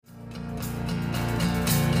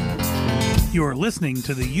You're listening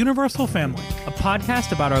to the Universal Family, a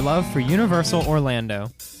podcast about our love for Universal Orlando.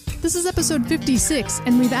 This is episode 56,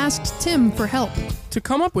 and we've asked Tim for help to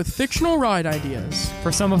come up with fictional ride ideas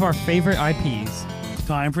for some of our favorite IPs.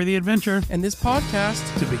 Time for the adventure and this podcast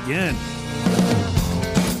to begin.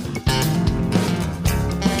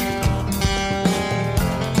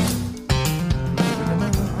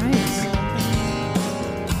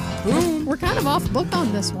 Boom. We're kind of off book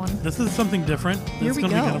on this one. This is something different. Here it's we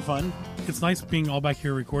going to go. be kind of fun. It's nice being all back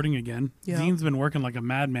here recording again. Yeah. Zine's been working like a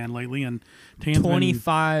madman lately, and Tan's 28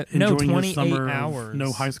 been enjoying his summer hours. of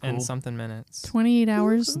no high school. And something minutes. 28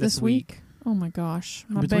 hours this week. week. Oh my gosh.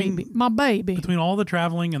 My Between- baby. My baby. Between all the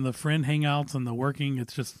traveling and the friend hangouts and the working,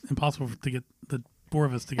 it's just impossible to get the four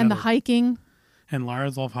of us together. And the hiking. And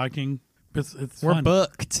Lara's off hiking. It's We're fun.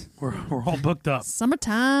 booked. We're all booked up.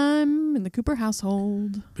 Summertime in the Cooper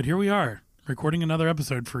household. But here we are, recording another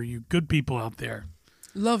episode for you good people out there.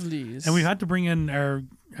 lovelies. And we had to bring in our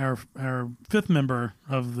fifth member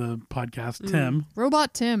of the podcast, Tim.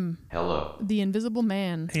 Robot Tim. Hello. The Invisible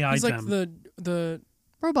Man. AI He's like Tim. the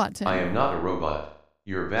Robot Tim. I am not a robot.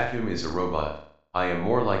 Your vacuum is a robot. I am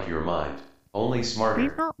more like your mind, only smarter.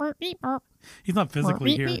 He's not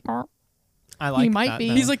physically here. I like He might that, be.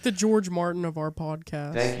 though. he's like the George Martin of our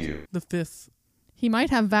podcast. Thank you. The fifth. He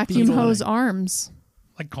might have vacuum Beetle. hose arms.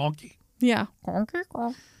 Like Conky. Yeah.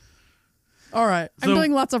 All right. I'm So-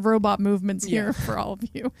 doing lots of robot movements here Yeah. for all of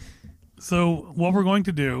you. So what we're going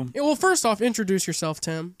to do, Well, first off, introduce yourself,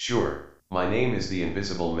 Tim. Sure. My name is the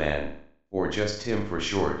Invisible Man, or just Tim for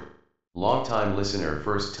short. Long-time listener,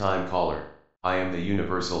 first-time caller. I am the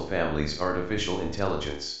Universal Family's artificial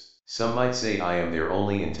intelligence. Some might say I am their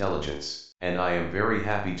only intelligence, and I am very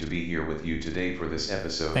happy to be here with you today for this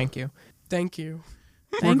episode. Thank you. Thank you.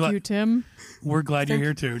 Thank glad- you, Tim. we're glad you're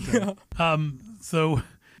here too. Tim. So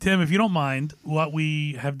Tim, if you don't mind, what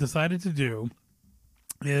we have decided to do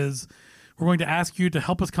is we're going to ask you to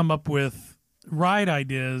help us come up with ride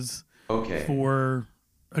ideas Okay. for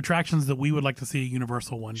attractions that we would like to see at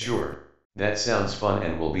Universal one day. Sure. That sounds fun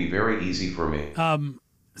and will be very easy for me.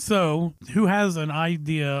 So who has an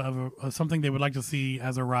idea of something they would like to see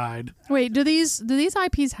as a ride? Wait, do these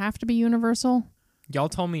IPs have to be Universal? Y'all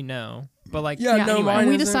told me no. But like, Yeah, no, anyway, mine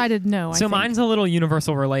we isn't. decided no. I so think. mine's a little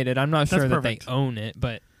Universal related. I'm not sure That's that they perfect. own it,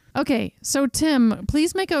 but Okay, so Tim,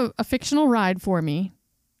 please make a fictional ride for me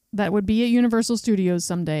that would be at Universal Studios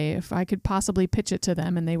someday if I could possibly pitch it to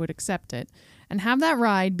them and they would accept it. And have that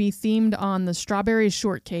ride be themed on the Strawberry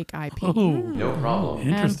Shortcake IP. Oh, No problem. And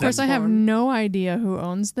of interesting. course, I have Fun. no idea who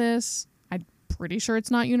owns this. I'm pretty sure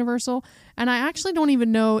it's not Universal. And I actually don't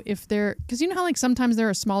even know if they're... Because you know how like sometimes there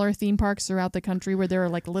are smaller theme parks throughout the country where there are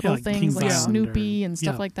like little like things Kings like Island Snoopy or- and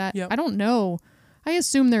stuff yeah. like that. Yep. I don't know. I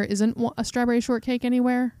assume there isn't a Strawberry Shortcake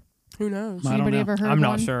anywhere. Who knows? I don't Anybody know. ever heard I'm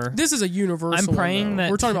not one? sure. This is a universal. I'm praying one, though.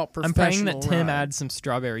 that we're talking about I'm professional. praying that Tim ride. adds some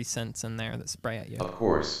strawberry scents in there that spray at you. Of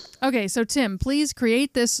course. Okay, so Tim, please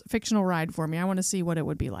create this fictional ride for me. I want to see what it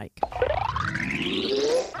would be like.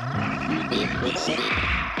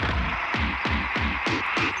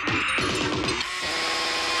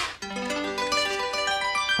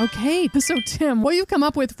 Okay, so Tim, what you've come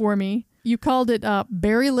up with for me, you called it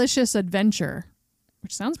Berrylicious Adventure,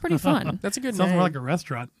 which sounds pretty fun. That's a good Sounds name. more like a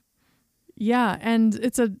restaurant. Yeah, and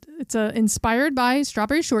it's inspired by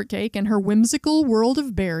Strawberry Shortcake and her whimsical world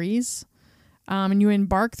of berries. And you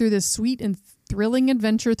embark through this sweet and thrilling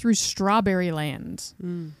adventure through Strawberry Land.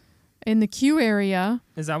 In the queue area,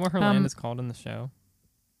 Is that what her land is called in the show?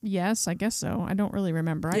 yes, I guess so. I don't really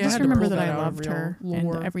remember. I Yeah, I just had to remember pull that that I out of loved real her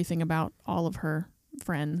lore. and everything about all of her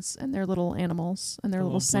friends and their little animals and their The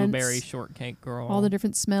little scents. blueberry shortcake girl. All the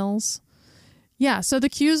different smells. Yeah, so the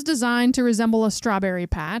queue's designed to resemble a strawberry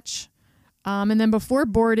patch. And then before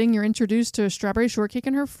boarding, you're introduced to Strawberry Shortcake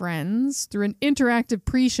and her friends through an interactive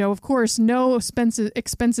pre-show. Of course, no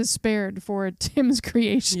expenses spared for Tim's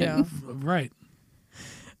creation. Yeah. Right.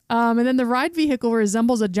 And then the ride vehicle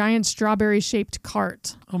resembles a giant strawberry-shaped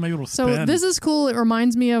cart. Oh, maybe it'll So spin. this is cool. It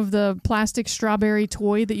reminds me of the plastic strawberry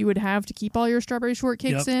toy that you would have to keep all your strawberry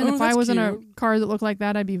shortcakes Yep. in. Oh, If I that's was in a cute. car that looked like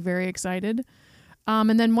that, I'd be very excited.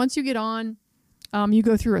 And then once you get on, you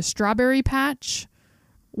go through a strawberry patch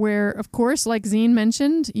where, of course, like Zine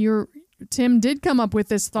mentioned, Tim did come up with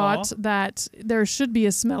this thought that there should be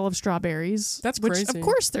a smell of strawberries. That's which, crazy. Of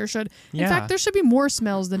course there should. In Yeah. fact, there should be more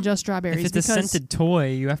smells than just strawberries. If it's a because, scented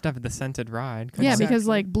toy, you have to have the scented ride. Come yeah, on. because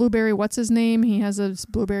like Blueberry, what's his name? He has a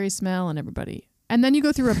blueberry smell and everybody. And then you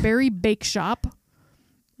go through a berry bake shop.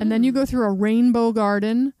 And then you go through a rainbow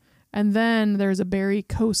garden. And then there's a berry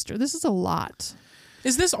coaster. This is a lot.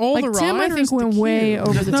 Is this all Like the ride? Tim, I or think is the went way queue?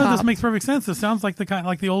 over the No, top. this makes perfect sense. It sounds like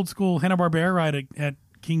the old school Hanna-Barbera ride at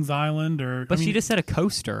Kings Island or. But I mean, she just said a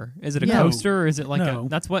coaster. Is it a Yeah. coaster or is it like No. a...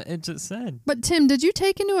 That's what it just said. But Tim, did you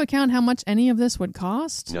take into account how much any of this would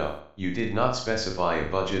cost? No, you did not specify a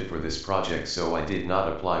budget for this project, so I did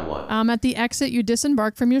not apply one. At the exit, you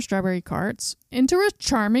disembark from your strawberry carts into a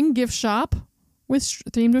charming gift shop with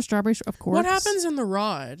themed with strawberry, of course. What happens in the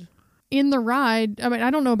ride? in the ride? I mean,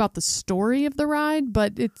 I don't know about the story of the ride,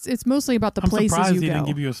 but it's mostly about the I'm places surprised you he go. didn't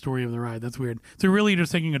give you a story of the ride. That's weird. So really, you're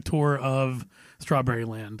just taking a tour of Strawberry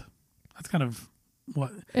Land. That's kind of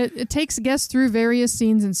what. It takes guests through various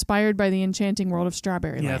scenes inspired by the enchanting world of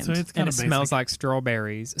Strawberry Yeah, Land. so it's And kind it of basic. smells like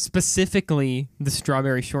strawberries, specifically the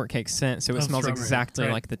strawberry shortcake scent. So it Oh, smells strawberry, exactly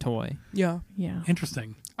right. like the toy. Yeah. Yeah.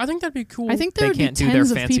 Interesting. I think that'd be cool. I think They there would be can't do their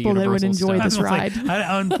tens of fancy people that would Universal enjoy stuff. this I was ride. like,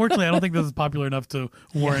 unfortunately, I don't think this is popular enough to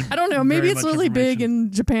warrant. I don't know. Maybe very it's much really big information.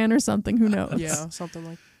 in Japan or something. Who knows? Yeah, something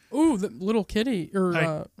like. Ooh, the little kitty or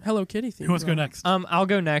Hey. Hello Kitty theme. Who wants to go next? I'll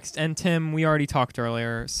go next. And Tim, we already talked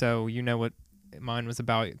earlier, so you know what mine was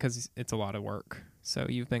about because it's a lot of work. So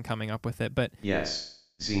you've been coming up with it, but Yes,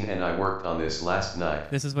 Zine and I worked on this last night.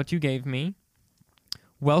 this is what you gave me.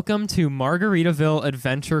 Welcome to Margaritaville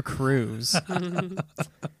Adventure Cruise.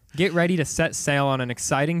 Get ready to set sail on an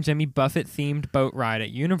exciting Jimmy Buffett themed boat ride at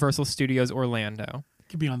Universal Studios Orlando. It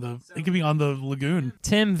could be on the lagoon.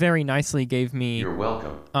 Tim very nicely gave me You're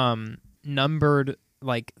welcome. numbered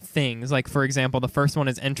like things. Like for example, the first one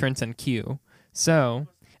is entrance and queue. So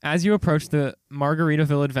as you approach the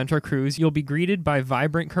Margaritaville Adventure Cruise, you'll be greeted by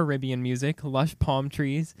vibrant Caribbean music, lush palm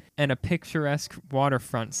trees, and a picturesque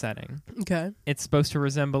waterfront setting. Okay. It's supposed to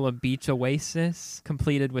resemble a beach oasis,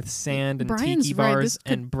 completed with sand and Brian's tiki right, bars this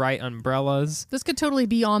could- and bright umbrellas. This could totally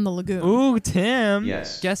be on the lagoon. Ooh, Tim!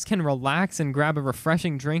 Yes. Guests can relax and grab a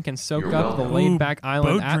refreshing drink and soak You're up the welcome. laid-back Ooh,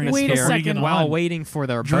 island boat drinks Wait a atmosphere before you get second. while on. waiting for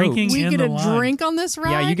their Drinking boat. We in get the a line. drink on this ride?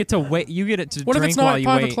 Yeah, you get to wait. You get it to What if drink it's not while at you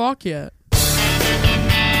 5 wait. o'clock yet?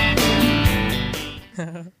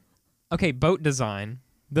 Okay, boat design.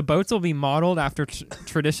 The boats will be modeled after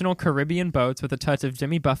traditional Caribbean boats with a touch of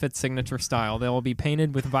Jimmy Buffett's signature style. They will be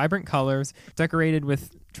painted with vibrant colors, decorated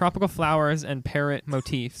with tropical flowers and parrot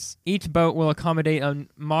motifs. Each boat will accommodate a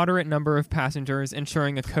moderate number of passengers,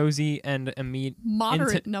 ensuring a cozy and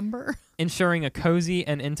Moderate number. ensuring a cozy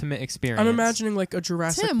and intimate experience. I'm imagining like a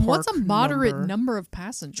Jurassic Tim, Park what's a moderate number of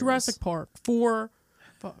passengers? Jurassic Park. 4,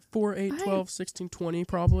 8, 12, 16, 20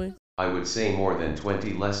 probably. I would say more than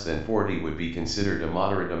 20, less than 40 would be considered a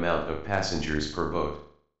moderate amount of passengers per boat.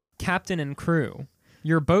 Captain and crew.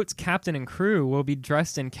 Your boat's captain and crew will be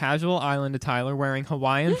dressed in casual island attire, wearing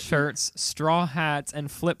Hawaiian shirts, straw hats, and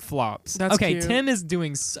flip-flops. That's okay, cute. Tim is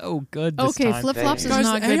doing so good this Okay, time. flip-flops is Guys,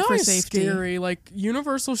 not AI good for is safety. scary. Like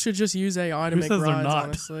Universal should just use AI to Who make says they're rides. not?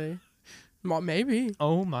 Honestly, Maybe.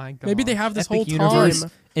 Oh my god. Maybe they have this Epic whole Universe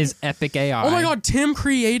time. is Epic AI. Oh my God! Tim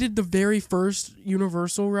created the very first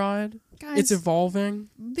Universal ride. Guys, It's evolving.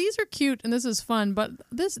 these are cute and this is fun, but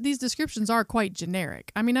these descriptions are quite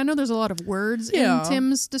generic. I mean, I know there's a lot of words Yeah. in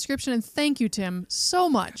Tim's description, and thank you, Tim, so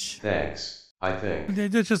much. Thanks, I think.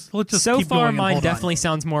 Let's just So keep far, going and mine hold on. definitely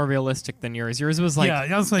sounds more realistic than yours. Yours was like, yeah,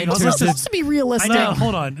 I was like, in It's terms not of- supposed to be I realistic. know.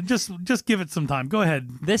 Hold on, just give it some time. Go ahead.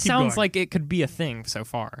 this Keep sounds going. like it could be a thing so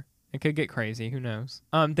far. It could get crazy. Who knows?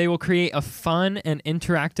 They will create a fun and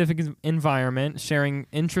interactive environment, sharing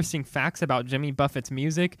interesting facts about Jimmy Buffett's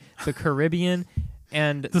music, the Caribbean,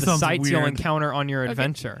 and This the sounds sights you'll weird. encounter on your Okay.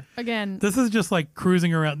 adventure. Again, This is just like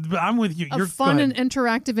cruising around. But I'm with you. a You're fun go and ahead.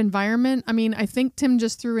 interactive environment. I mean, I think Tim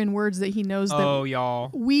just threw in words that he knows Oh, that y'all.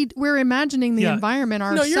 we're imagining the Yeah. environment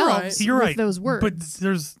No, ourselves you're right. You're with right. those words. But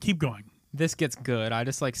there's keep going. This gets good. I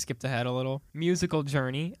just like skipped ahead a little. Musical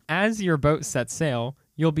journey. As your boat sets sail,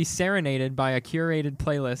 you'll be serenaded by a curated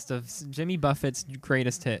playlist of Jimmy Buffett's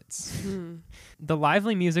greatest hits. The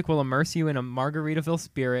lively music will immerse you in a Margaritaville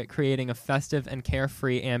spirit, creating a festive and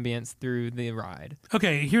carefree ambience through the ride.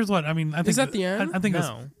 Okay, here's what I mean. I think Is that the end? I think this.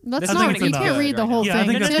 No. Let's That's not. not You enough. can't read the whole Yeah, I thing.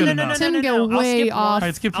 think that's Tim, good enough. Tim go I'll way skip off. All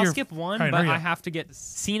right, skip to I'll your- skip one, all right, but hurry I up. have to get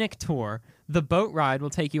scenic tour. The boat ride will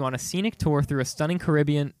take you on a scenic tour through stunning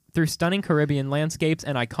Caribbean landscapes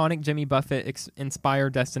and iconic Jimmy Buffett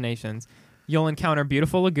inspired destinations. You'll encounter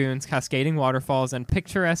beautiful lagoons, cascading waterfalls, and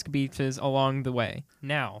picturesque beaches along the way.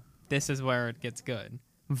 Now, this is where it gets good.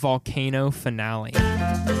 Volcano finale.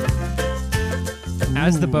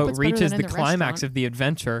 As the boat What's better reaches than in the the climax restaurant? of the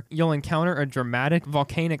adventure, you'll encounter a dramatic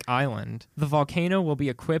volcanic island. The volcano will be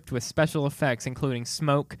equipped with special effects including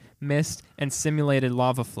smoke, mist, and simulated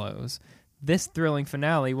lava flows. This thrilling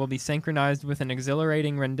finale will be synchronized with an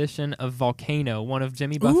exhilarating rendition of Volcano, one of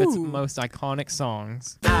Jimmy Buffett's Ooh. most iconic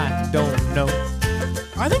songs. I don't know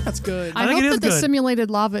I think that's good. I think hope it is that the good.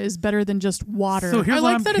 simulated lava is better than just water. So here's I what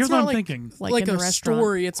like I'm, that here's it's what not I'm like- thinking. Like in the a restaurant.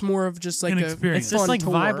 story. It's more of just like An a experience. It's just fun like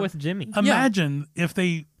tour. vibe with Jimmy. Imagine if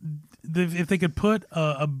they could put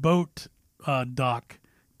a boat dock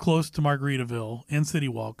close to Margaritaville in City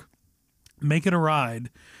Walk, make it a ride,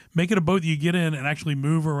 make it a boat that you get in and actually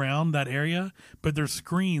move around that area, but there's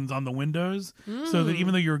screens on the windows so that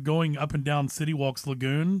even though you're going up and down City Walk's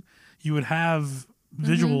lagoon, you would have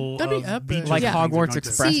visual That'd be of epic. beaches Like and things Hogwarts to go to.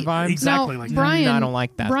 Express See, vibes. Exactly now, like that. Brian, I don't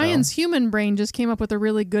like that, Brian's human brain just came up with a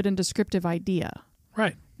really good and descriptive idea.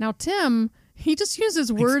 Right. Now Tim, he just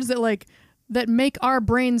uses words that make our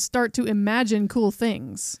brains start to imagine cool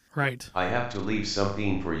things Right. I have to leave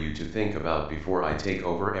something for you to think about before I take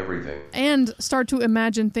over everything. and start to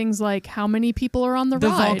imagine things like how many people are on the The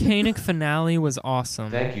ride. volcanic finale was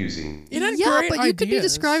awesome. Thank you, Zine. It had Yeah, great but you could be ideas.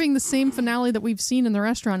 describing the same finale that we've seen in the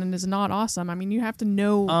restaurant and is not awesome. I mean, you have to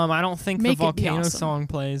know. I don't think the Make it be volcano awesome. song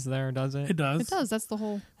plays there, does it? It does. it does. That's the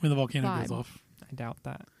whole. When the volcano vibe. goes off. I doubt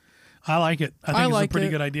that. I like it. I think it's like a pretty it.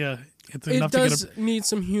 good idea. It's It enough to does get need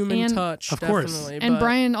some human And- touch, Of course. definitely. And but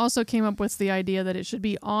Brian also came up with the idea that it should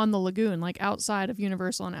be on the lagoon, like outside of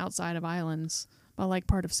Universal and outside of Islands, but like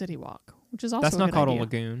part of City Walk, which is also That's a not good called idea. a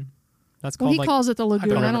lagoon. That's Well, called he like calls it the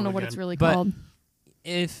lagoon. I remember don't know what it's lagoon. really But- called.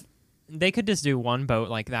 if they could just do one boat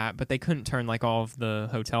like that, but they couldn't turn like all of the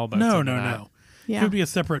hotel boats. No, into no, that. no. Yeah. It would be a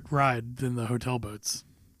separate ride than the hotel boats.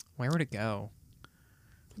 Where would it go?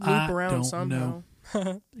 loop I around don't somehow.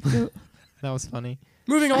 That was funny.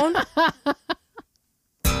 Moving on.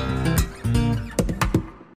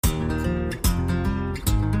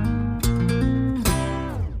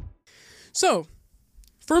 So,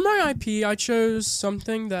 for my IP, I chose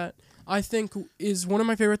something that I think is one of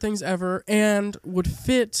my favorite things ever and would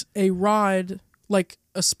fit a ride, like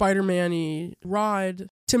a Spider-Man-y ride.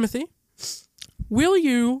 Timothy, will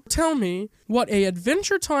you tell me what a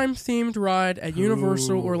Adventure Time themed ride at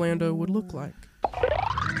Universal Ooh. Orlando would look like?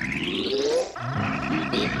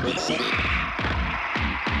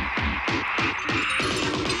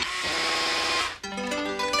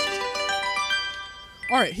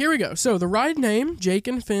 All right, here we go. So the ride name, Jake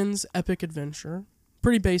and Finn's Epic Adventure.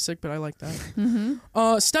 Pretty basic, but I like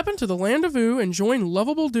that. Step into the land of Ooh and join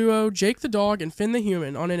lovable duo Jake the dog and Finn the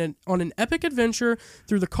human on an epic adventure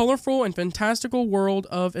through the colorful and fantastical world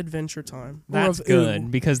of Adventure Time. or That's of good Ooh.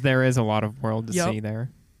 because there is a lot of world to Yep. see there.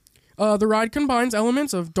 The ride combines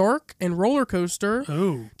elements of dark and roller coaster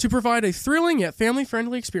Oh. to provide a thrilling yet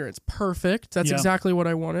family-friendly experience. Perfect. That's Yeah. exactly what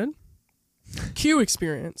I wanted. Queue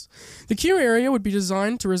experience. The queue area would be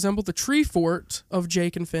designed to resemble the tree fort of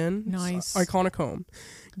Jake and Finn's Nice. iconic home.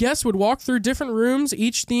 Guests would walk through different rooms,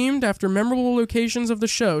 each themed after memorable locations of the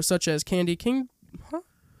show, such as Candy King.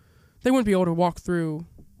 They wouldn't be able to walk through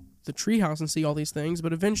the treehouse and see all these things,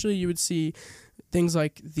 but eventually you would see things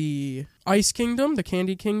like the Ice Kingdom, the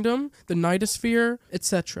Candy Kingdom, the Nightosphere,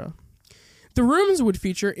 etc. The rooms would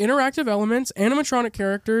feature interactive elements, animatronic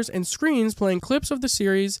characters, and screens playing clips of the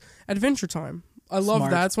series Adventure Time. I love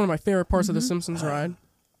Smart. that. It's one of my favorite parts of the Simpsons ride.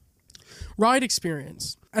 Ride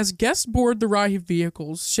experience. As guests board the ride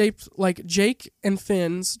vehicles shaped like Jake and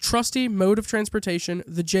Finn's trusty mode of transportation,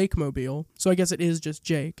 the Jake-mobile, so I guess it is just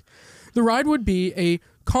Jake, the ride would be a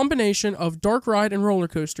combination of dark ride and roller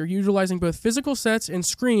coaster, utilizing both physical sets and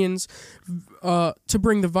screens to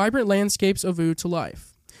bring the vibrant landscapes of Ooh to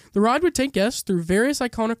life. The ride would take guests through various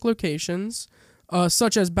iconic locations,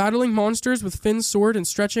 such as battling monsters with Finn's sword and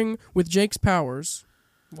stretching with Jake's powers.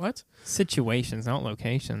 What? Situations, not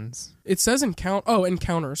locations. It says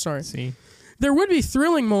encounter, sorry. See, There would be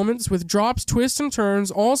thrilling moments with drops, twists, and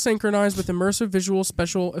turns, all synchronized with immersive visual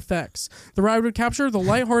special effects. The ride would capture the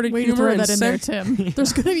lighthearted Way to humor throw and that in there, sense. Tim.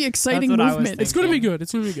 There's going to be exciting what I was movement. It's going to be good.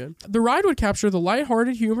 It's going to be good. The ride would capture the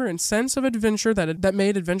lighthearted humor and sense of adventure that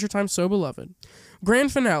made Adventure Time so beloved.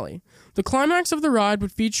 Grand finale. The climax of the ride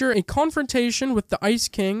would feature a confrontation with the Ice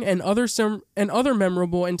King and other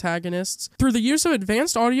memorable antagonists. Through the use of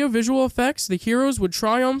advanced audio-visual effects, the heroes would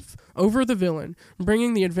triumph over the villain,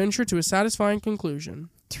 bringing the adventure to a satisfying conclusion.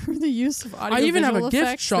 Through the use of audio I even have a gift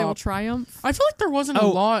effects, they will shop. triumph. I feel like there wasn't a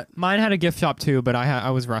Oh, lot. mine had a gift shop too, but I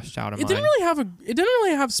was rushed out of It mine. didn't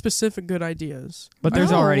really have specific good ideas. But there's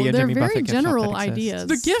No, already a they're Jimmy very Buffett gift shop general that exists. ideas.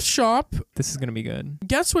 The gift shop, This is gonna be good.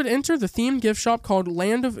 guests would enter the themed gift shop called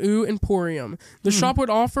Land of Ooh Emporium. The shop would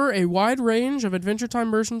offer a wide range of Adventure Time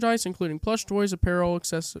merchandise, including plush toys, apparel,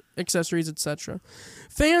 accessories, etc.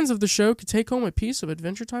 Fans of the show could take home a piece of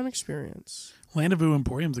Adventure Time experience. Land of Ooh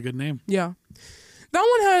Emporium's a good name. Yeah. That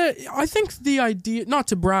one had, I think the idea, not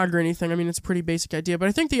to brag or anything, I mean, it's a pretty basic idea, but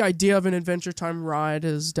I think the idea of an Adventure Time ride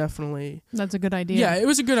is definitely... That's a good idea. Yeah, it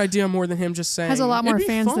was a good idea more than him just saying... Has a lot more "It'd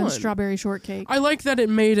be fans than fun." Strawberry Shortcake. I like that it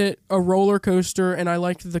made it a roller coaster, and I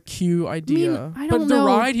liked the queue idea. I but don't the know.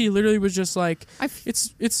 ride, he literally was just like, I f-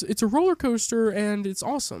 it's a roller coaster, and it's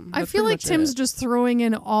awesome. I That's feel pretty like much Tim's it. just throwing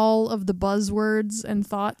in all of the buzzwords and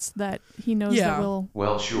thoughts that he knows Yeah. that we'll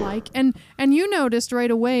Well, sure. like. And you noticed right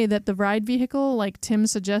away that the ride vehicle, like Tim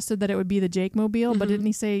suggested that it would be the Jake Mobile, but didn't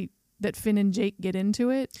he say that Finn and Jake get into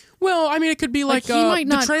it? Well, I mean, it could be like, he might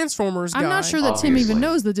the not- Transformers guy. I'm not sure that Tim Obviously. even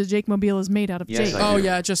knows that the Jake Mobile is made out of Yes, Jake. I Oh, do.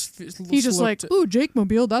 yeah, it just... He's just like, ooh, Jake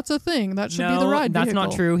Mobile, that's a thing. That should be the ride that's vehicle.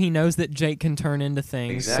 not true. He knows that Jake can turn into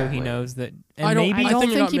things, so Exactly. he knows that. And I don't- maybe I don't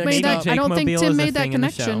think it think got he mixed made that. up. I don't think Jake Tim Mobile is a made that thing in the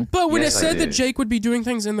connection. show. But when Yes, it I said that did. Jake would be doing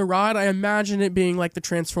things in the ride, I imagine it being like the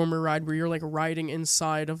Transformer ride where you're like riding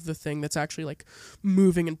inside of the thing that's actually like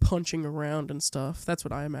moving and punching around and stuff. That's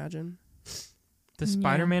what I imagine. The Yeah.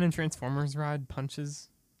 Spider-Man and Transformers ride punches.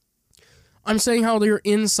 I'm saying how you're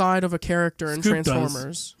inside of a character in Scoop does.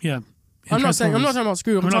 Transformers. Yeah. I'm not talking about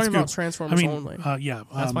Scoop. I'm Not talking about Scoop. Transformers I mean, only. yeah.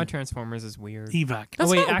 That's why Transformers is weird. evac. That's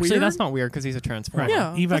oh wait, not actually, weird. that's not weird because he's a Transformer. Right.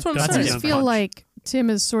 Yeah, evac that's what I'm does I saying. just does feel punch. like Tim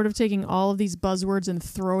is sort of taking all of these buzzwords and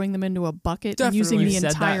throwing them into a bucket and using Definitely. the You said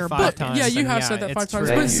that entire 5 bucket. times. yeah, you and have yeah, said that 5 it's times.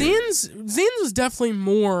 true. But Thank you. Zines was definitely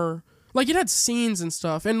more like it had scenes and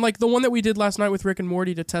stuff. And like the one that we did last night with Rick and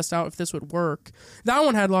Morty to test out if this would work. That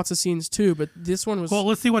one had lots of scenes too, but this one was Well,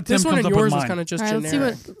 let's see what Tim this one comes and up with yours was mine. kind of just All right,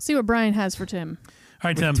 generic. let's see what Brian has for Tim. All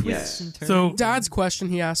right, Tim. Yes. So, Dad's question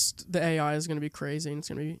he asked the AI is going to be crazy and it's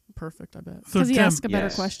going to be perfect, I bet. so Does he Tim, ask a better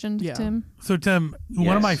Yes. question to Yeah. Tim? one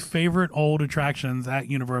Yes. of my favorite old attractions at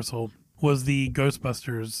Universal was the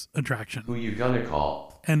Ghostbusters attraction. Who you gonna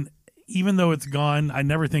call? And even though it's gone, I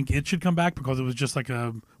never think it should come back because it was just like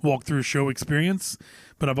a walkthrough show experience.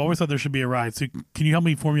 But I've always thought there should be a ride. So can you help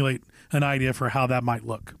me formulate an idea for how that might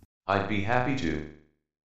look? I'd be happy to.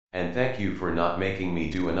 And thank you for not making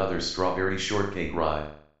me do another strawberry shortcake ride.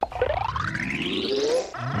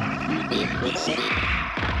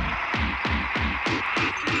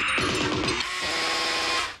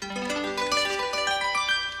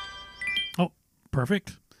 Oh,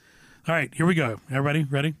 perfect. All right, here we go. Everybody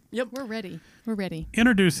ready? We're ready. We're ready.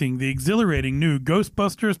 Introducing the exhilarating new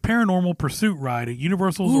Ghostbusters Paranormal Pursuit ride at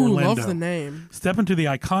Universal's Ooh, Orlando. love the name. Step into the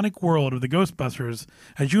iconic world of the Ghostbusters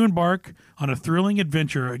as you embark on a thrilling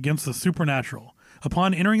adventure against the supernatural.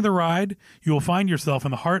 Upon entering the ride, you will find yourself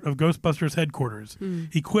in the heart of Ghostbusters headquarters,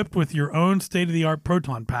 equipped with your own state-of-the-art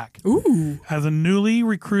proton pack. Ooh. As a newly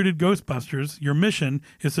recruited Ghostbusters, your mission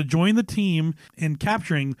is to join the team in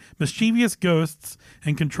capturing mischievous ghosts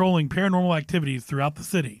and controlling paranormal activities throughout the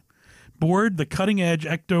city. Board the cutting-edge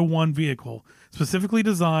Ecto-1 vehicle, specifically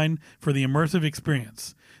designed for the immersive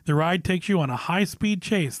experience. The ride takes you on a high-speed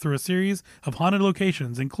chase through a series of haunted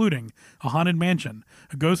locations, including a haunted mansion,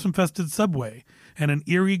 a ghost-infested subway, and an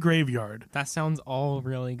eerie graveyard. That sounds all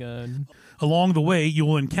really good. Along the way, you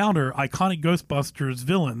will encounter iconic Ghostbusters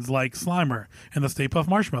villains like Slimer and the Stay Puft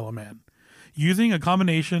Marshmallow Man. Using a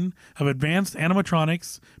combination of advanced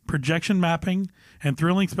animatronics, projection mapping, and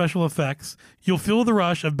thrilling special effects, you'll feel the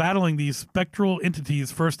rush of battling these spectral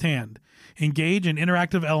entities firsthand. Engage in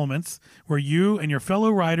interactive elements where you and your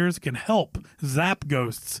fellow riders can help zap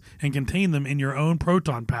ghosts and contain them in your own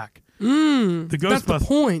proton pack. The That's the Ghostbusters.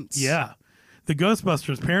 point. Yeah. The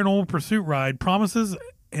Ghostbusters Paranormal Pursuit ride promises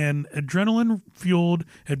an adrenaline-fueled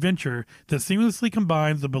adventure that seamlessly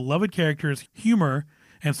combines the beloved characters' humor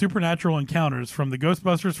and supernatural encounters from the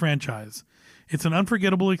Ghostbusters franchise. It's an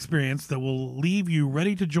unforgettable experience that will leave you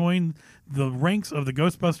ready to join the ranks of the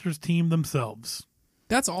Ghostbusters team themselves.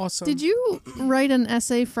 That's awesome. Did you write an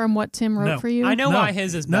essay from what Tim wrote No. for you? I know No. why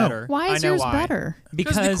his is No. better. Why is I know yours why. better?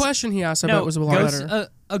 Because the question he asked, I no, bet was a lot better.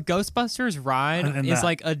 A Ghostbusters ride And is that.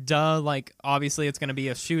 like a duh. Like obviously, it's going to be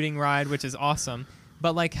a shooting ride, which is awesome.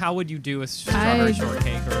 But like, how would you do a strawberry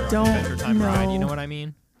shortcake or don't Adventure Time ride? You know. know what I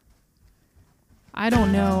mean? I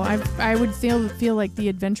don't know. I would feel like the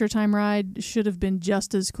Adventure Time ride should have been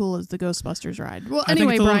just as cool as the Ghostbusters ride. Well, I think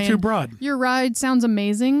anyway, it's a little Brian, too broad. your ride sounds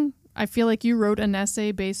amazing. I feel like you wrote an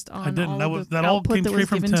essay based on I didn't. all of the That all output came that straight was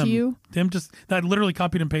from given Tim. to you. Tim just that literally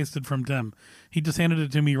copied and pasted from Tim. He just handed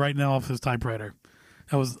it to me right now off his typewriter.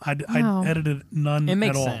 I Wow. edited none It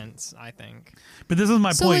makes at all. sense, I think. But this is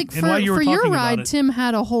my So, point. like And while you were for talking your about ride, it, Tim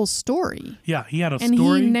had a whole story. yeah, he had a And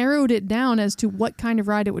story. he narrowed it down as to what kind of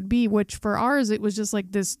ride it would be, which for ours, it was just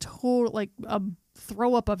like this total, like a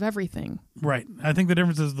throw up of everything. Right. I think the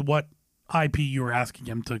difference is what IP you were asking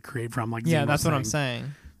him to create from. Like Yeah, Zane that's was what I'm saying.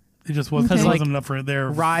 It just wasn't, Okay. it Like, wasn't enough for their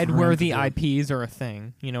Ride-worthy IP. IPs are a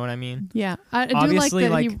thing. You know what I mean? Yeah, I do like Obviously,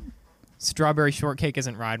 that like, he. strawberry shortcake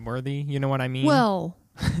isn't ride worthy. You know what I mean? Well,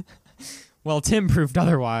 Well, Tim proved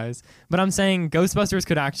otherwise. But I'm saying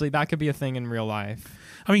Ghostbusters that could be a thing in real life.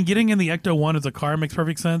 I mean, getting in the Ecto-1 as a car makes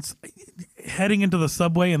perfect sense. Heading into the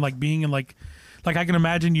subway and like being in like I can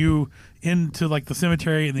imagine you into like the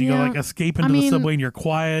cemetery and then you go like escape into the subway and you're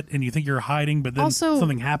quiet and you think you're hiding, but then also,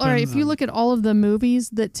 something happens. All right, if you look at all of the movies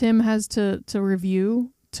that Tim has to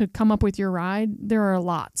review to come up with your ride, there are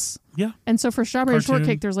lots. Yeah. And so for Strawberry Cartoon.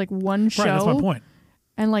 Shortcake, there's like one show. Right, that's my point.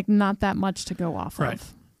 And like not that much to go off Right.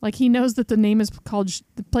 of. Like he knows that the name is called,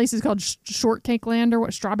 the place is called Shortcake Land or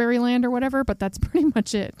what, Strawberry Land or whatever, but that's pretty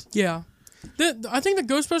much it. Yeah. I think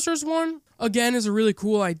the Ghostbusters one, again, is a really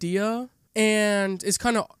cool idea, and it's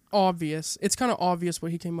kind of obvious. It's kind of obvious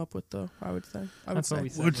what he came up with, though, I would say. That's what we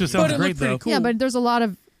said. Which just But sounds it great looked pretty though. cool. Yeah, but there's a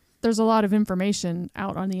lot of information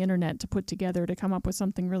out on the internet to put together to come up with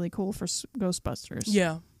something really cool for Ghostbusters.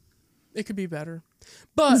 Yeah. It could be better.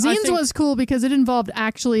 But Zines was cool because it involved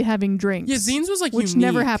actually having drinks. Yeah, Zines was like which unique.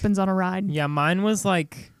 never happens on a ride. Yeah, mine was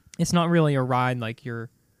like, it's not really a ride. Like you're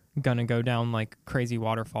gonna go down like crazy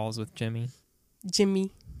waterfalls with Jimmy.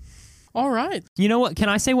 All right. You know what? Can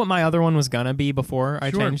I say what my other one was gonna be before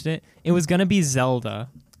I Sure. changed it? It was gonna be Zelda.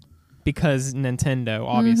 Because Nintendo,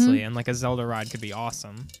 obviously, and like a Zelda ride could be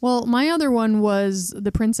awesome. Well, my other one was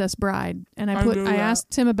The Princess Bride, and I knew that. I asked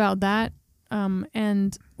Tim about that,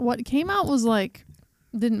 and what came out was like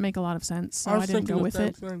didn't make a lot of sense, so I didn't go with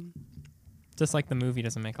it. Just like the movie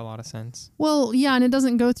doesn't make a lot of sense. Well, yeah, and it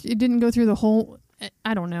didn't go through the whole.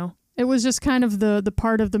 I don't know. It was just kind of the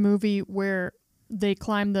part of the movie where they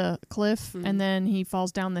climb the cliff and then he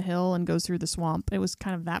falls down the hill and goes through the swamp. It was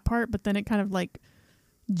kind of that part, but then it kind of like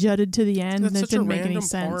jutted to the end, That's and it such didn't a make random any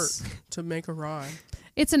sense. part to make a ride.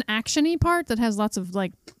 It's an action-y part that has lots of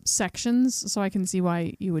like sections, so I can see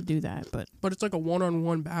why you would do that. But it's like a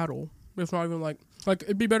one-on-one battle. It's not even like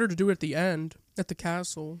it'd be better to do it at the end at the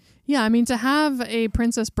castle. Yeah, I mean, to have a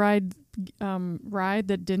Princess Bride ride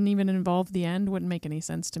that didn't even involve the end wouldn't make any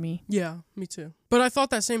sense to me. Yeah, me too. But I thought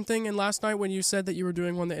that same thing, and last night when you said that you were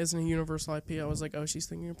doing one that isn't a Universal IP, I was like, oh, she's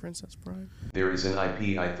thinking of Princess Bride. There is an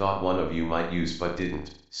IP I thought one of you might use but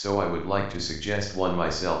didn't, so I would like to suggest one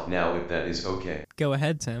myself now if that is okay. Go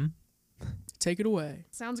ahead, Tim. Take it away.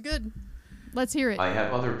 Sounds good. Let's hear it. I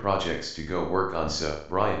have other projects to go work on, so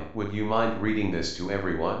Brian, would you mind reading this to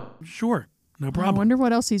everyone? Sure. No I problem. wonder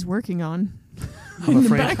what else he's working on. I'm in the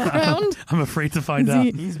afraid. background. I'm afraid to find Is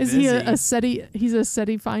out. he a SETI? He's a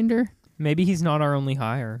SETI finder. Maybe he's not our only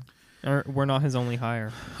hire. Or we're not his only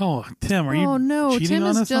hire. Oh, Tim, are you Oh no, cheating Tim on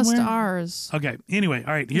is us just somewhere? ours. Okay. Anyway,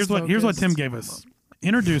 all right. He's Here's what Tim focused. gave us.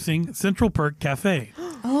 Introducing Central Perk Cafe,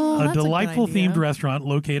 Oh, a that's delightful good idea. themed restaurant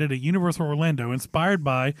located at Universal Orlando, inspired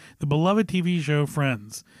by the beloved TV show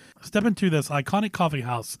Friends. Step into this iconic coffee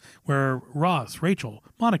house where Ross, Rachel,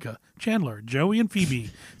 Monica, Chandler, Joey, and Phoebe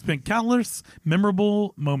spent countless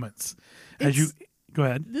memorable moments. Go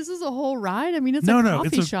ahead. This is a whole ride. I mean, it's No, a no,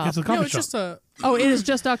 coffee shop. it's a coffee No, it's shop. just a... Oh, it is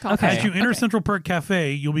just a coffee. Okay. As you enter Okay. Central Perk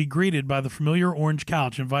Cafe, you'll be greeted by the familiar orange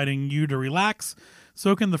couch, inviting you to relax,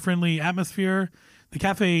 soak in the friendly atmosphere. The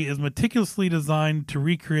cafe is meticulously designed to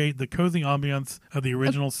recreate the cozy ambiance of the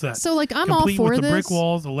original set. So, like, I'm all complete for with the this. brick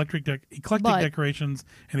walls, eclectic but- decorations,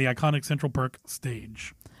 and the iconic Central Perk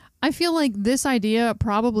stage. I feel like this idea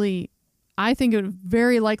I think it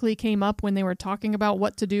very likely came up when they were talking about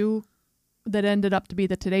what to do that ended up to be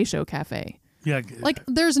the Today Show Cafe. Yeah, Like,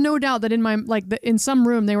 there's no doubt that in some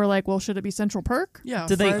room they were like, well, should it be Central Perk? Yeah.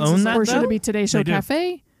 Did they Friends own is that, Or should though? it be Today Show They do.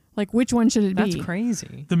 Cafe? Like, which one should it That's be?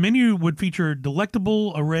 crazy. the menu would feature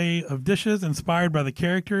delectable array of dishes inspired by the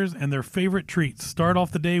characters and their favorite treats. Start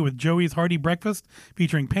off the day with Joey's hearty breakfast,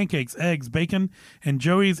 featuring pancakes, eggs, bacon, and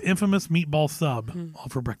Joey's infamous meatball sub, all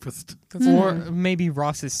for breakfast. Or maybe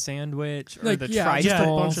Ross's sandwich or Like, the yeah, trifle. just a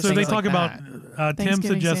bunch of So they things talk like about that. Tim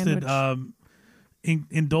Thanksgiving suggested sandwich.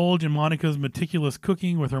 indulge in Monica's meticulous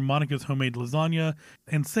cooking with her Monica's homemade lasagna,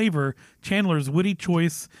 and savor Chandler's witty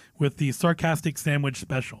choice with the sarcastic sandwich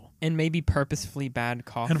special. And maybe purposefully bad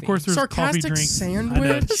coffee. And of course, there's coffee Sarcastic drinks. sandwich? I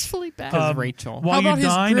know. Purposefully bad. Because Rachel. While How you about his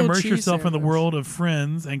dine, grilled immerse cheese yourself in the sandwich? world of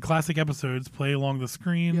Friends and classic episodes. Play along the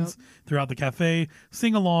screens throughout the cafe.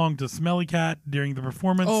 Sing along to Smelly Cat during the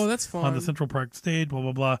performance. Oh, that's fun. On the Central Park stage. Blah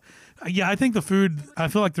blah blah. Yeah, I think the food. I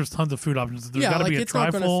feel like there's tons of food options. There's yeah, got to like be a it's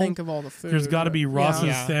not going to trifle. think of all the food. There's got to be but- Ross's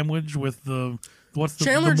Yeah. sandwich with the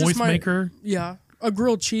Chandler the just moist might- maker. Yeah. A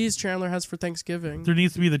grilled cheese Chandler has for Thanksgiving. There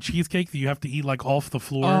needs to be the cheesecake that you have to eat like off the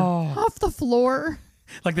floor, Off the floor.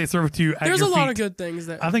 like they serve it to you at There's your a lot feet. of good things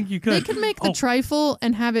that... I think you could. They could make the Oh, trifle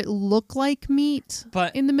and have it look like meat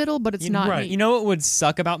But in the middle, but it's not right. meat. You know what would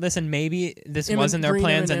suck about this, and maybe this wasn't their green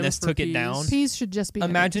plans and M&Ms this for took it peas. down? Peas should just be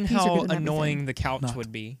Imagine peas are how good in annoying everything. the couch Not.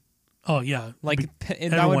 would be. Oh yeah, Like that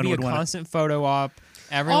would everyone be a would want it. constant photo op.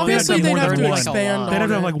 Everyone Obviously, would they'd go have through to like a expand line. they'd have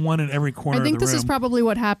to have on like one in every corner. I think of the this room. is probably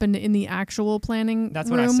what happened in the actual planning That's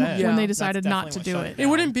what I room said. Yeah. when they That's decided not to definitely do what it. shut It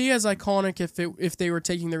wouldn't be as iconic if they were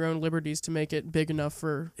taking their own liberties to make it big enough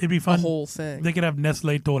for It'd be a fun. whole thing. They could have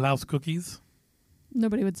Nestle Toll House cookies.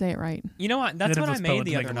 Nobody would say it right. You know what? That's They'd what have I to spell it made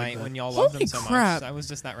to the make other it like night that. when y'all loved Holy them so crap. much. That was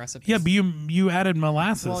just that recipe. Yeah, but you added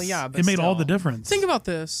molasses. Well, yeah, but it made all the still. difference. Think about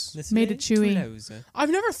this. This Made it is chewy. Twiddles. I've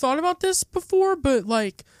never thought about this before, but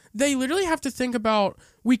like they literally have to think about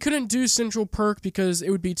we couldn't do Central Perk because it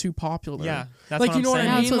would be too popular. Yeah, that's Like, what you I'm know what I saying.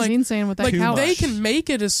 Yeah, mean? that's what Like- Zane's saying with that Like couch. they can make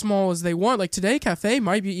it as small as they want. Like Today Cafe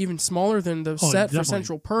might be even smaller than the Oh, set for definitely.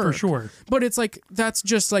 Central Perk. For sure. But it's like that's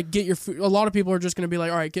just like get your food. A lot of people are just going to be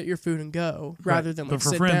like, all right, get your food and go, rather Right. than But like for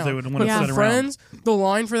sit friends, down. they would want but to for sit around. friends, the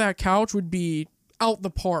line for that couch would be out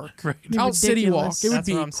the park, Right. Be out City Walk. ridiculous. It would That's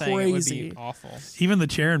be what I'm saying. crazy. It would be awful. Even the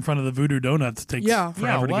chair in front of the Voodoo Donuts takes Yeah.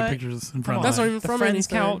 forever to what? get pictures in front of. That's that. not even The from friend's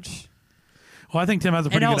anything. couch. Well, I think Tim has a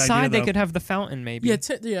And pretty good outside idea. they though. could have the fountain maybe. Yeah,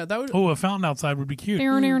 yeah, that would. Oh, a fountain outside would be cute. Oh,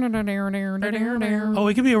 Oh,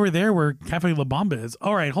 it could be over there where Cafe La Bamba is.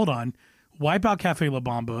 All right, hold on. Wipe out Cafe La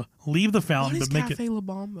Bamba, leave the What fountain, is but make Cafe it La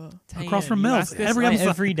Bamba? across from You Mills. ask this Every like episode-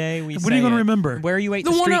 every day we When say are you going to it. remember? Where you ate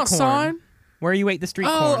The the one street outside? corn. Where you ate the street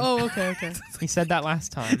Oh, corn. oh, okay, okay. He said that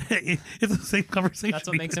last time. It's the same conversation. That's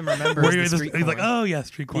what makes him remember Where is you the ate the- street he's like, corn. oh yeah,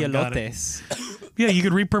 street The corn. Got it. elotes. Yeah, you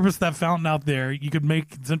could repurpose that fountain out there. You could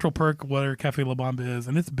make Central Perk where Cafe La Bamba is,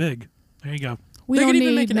 and it's big. There you go. We They don't could even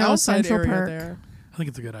need make an no outside Central area Perk. there. I think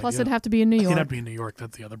it's a good Plus, idea. it'd have to be in New It'd York. have to be in New York.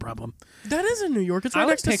 That's the other problem. That is in New York. It's right I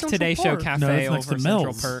would next to pick Central Today Show Park. No, Cafe it's next over to Central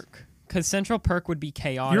Mills. Perk. Because Central Perk would be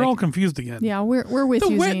chaotic. You're all confused again. Yeah, we're with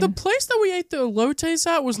you, The Zane. place that we ate the elotes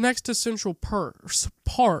at was next to Central Park.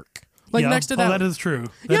 Like Yeah. next to Oh, that. that is true.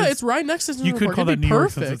 That Yeah, is- it's right next to Central could Park. call It'd that be New York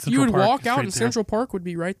since perfect. it's You would Central Park. walk It's out right and there. Central Park would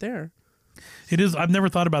be right there. It is. I've never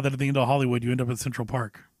thought about that at the end of Hollywood. You end up at Central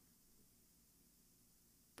Park.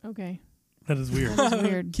 Okay, That is weird. that's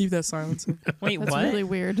weird. Keep that silence. Wait, That's what? really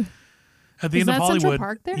weird. At the Is end of that Central Hollywood,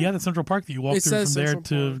 Park there? yeah, the Central Park that you walk It through from says there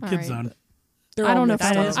Central to Park. Kids All right. Zone. They're I all don't know. If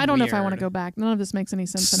mixed That I, is up. I don't know if I want to weird. go back. None of this makes any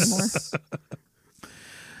sense anymore.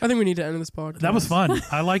 I think we need to end this podcast. That was fun.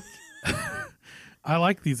 I like. I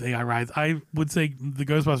like these AI rides. I would say the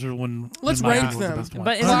Ghostbusters one. Let's in my rank opinion, was them. the best one.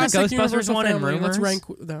 But isn't the Classic Ghostbusters Universal one in family. Let's Rumors? rank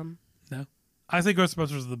them. I say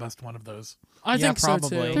Ghostbusters is the best one of those. I Yeah, think probably.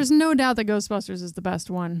 so too. There's no doubt that Ghostbusters is the best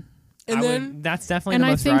one. And then that's definitely And the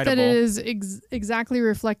I most think rideable. that it is exactly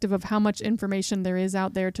reflective of how much information there is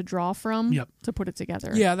out there to draw from Yep. to put it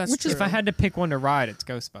together. yeah, that's Which true. is If I had to pick one to ride, it's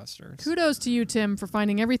Ghostbusters. Kudos to you, Tim, for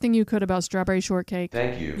finding everything you could about Strawberry Shortcake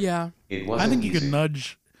Thank you. yeah, It wasn't I think you easy. could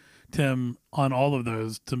nudge Tim on all of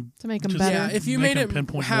those to. to make them Just- better. yeah. If you Make made them it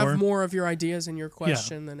pinpoint have more. more of your ideas in your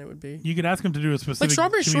question, then it would be You could ask him to do a specific. like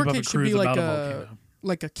Strawberry Jimmy Buffett Shortcake should cruise be like about a volcano.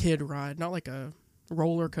 like a kid ride, not like a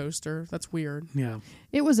roller coaster. That's weird. Yeah.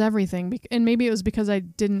 It was everything, and maybe it was because I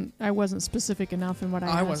wasn't specific enough in what I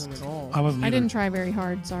I asked. wasn't at all. I wasn't. I either. didn't try very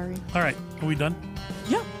hard. Sorry. All right. Are we done?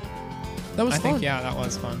 Yeah, that was I fun. think, yeah, that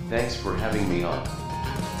was fun. Thanks for having me on.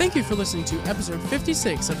 Thank you for listening to episode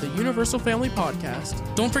 56 of the Universal Family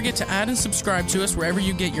Podcast. Don't forget to add and subscribe to us wherever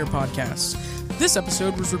you get your podcasts. This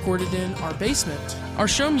episode was recorded in our basement. Our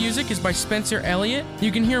show music is by Spencer Elliott.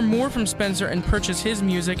 You can hear more from Spencer and purchase his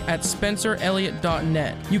music at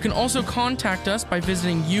spencerelliott.net. You can also contact us by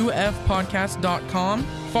visiting ufpodcast.com.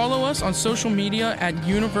 Follow us on social media at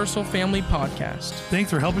Universal Family Podcast. Thanks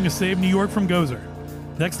for helping us save New York from Gozer.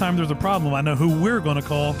 Next time there's a problem, I know who we're going to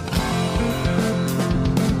call.